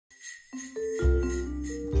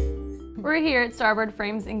We're here at Starboard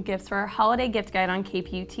Frames and Gifts for our holiday gift guide on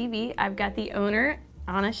KPUtv. I've got the owner,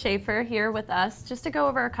 Shaffer, here with us just to go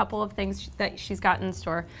over a couple of things that she's got in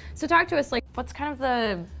store. So talk to us, like, what's kind of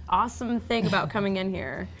the awesome thing about coming in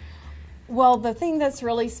here? Well, the thing that's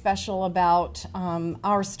really special about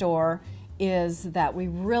our store is that we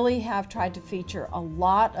really have tried to feature a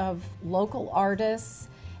lot of local artists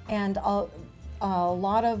and a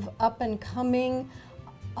lot of up-and-coming,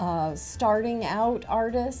 starting out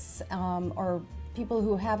artists or people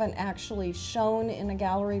who haven't actually shown in a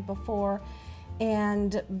gallery before,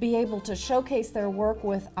 and be able to showcase their work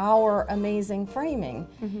with our amazing framing.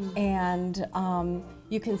 And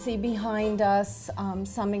you can see behind us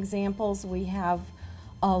some examples. We have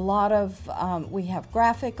a lot of, we have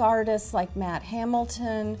graphic artists like Matt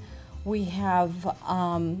Hamilton. We have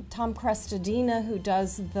Tom Crestadina, who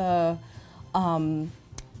does the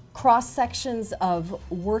cross sections of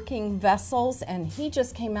working vessels, and he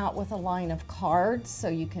just came out with a line of cards, so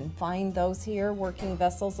you can find those here, Working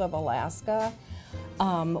Vessels of Alaska.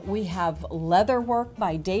 We have leather work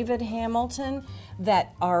by David Hamilton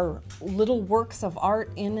that are little works of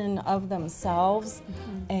art in and of themselves.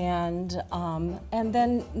 And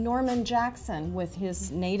then Norman Jackson with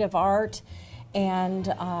his native art,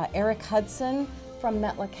 and Eric Hudson from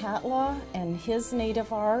Metlakatla and his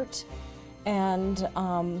native art, and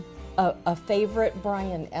a favorite,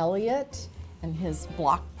 Brian Elliott and his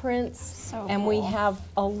block prints. So and cool. We have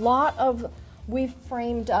a lot of, we've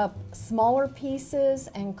framed up smaller pieces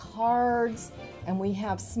and cards, and we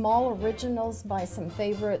have small originals by some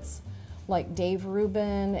favorites like Dave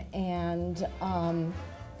Rubin and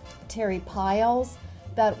Terry Piles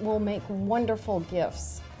that will make wonderful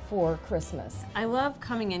gifts for Christmas. I love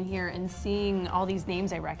coming in here and seeing all these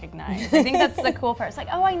names I recognize. I think that's the cool part. It's like,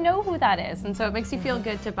 oh, I know who that is. And so it makes you feel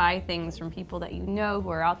good to buy things from people that you know who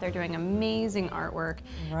are out there doing amazing artwork.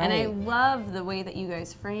 Right. And I love the way that you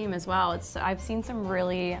guys frame as well. I've seen some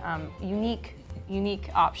really unique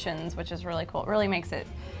options, which is really cool. It really makes it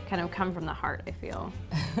kind of come from the heart, I feel.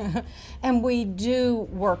 And we do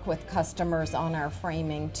work with customers on our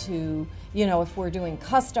framing to, you know, if we're doing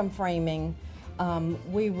custom framing,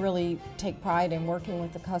 we really take pride in working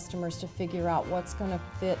with the customers to figure out what's going to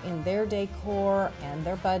fit in their decor and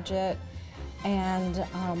their budget, and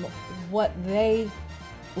what they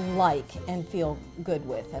like and feel good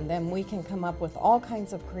with. And then we can come up with all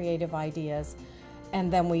kinds of creative ideas.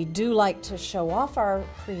 And then we do like to show off our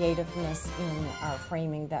creativeness in our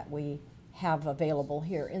framing that we have available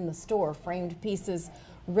here in the store. Framed pieces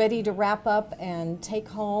ready to wrap up and take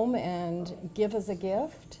home and give as a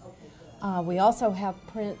gift. We also have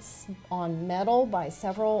prints on metal by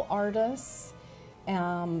several artists,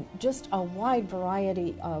 just a wide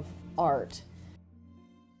variety of art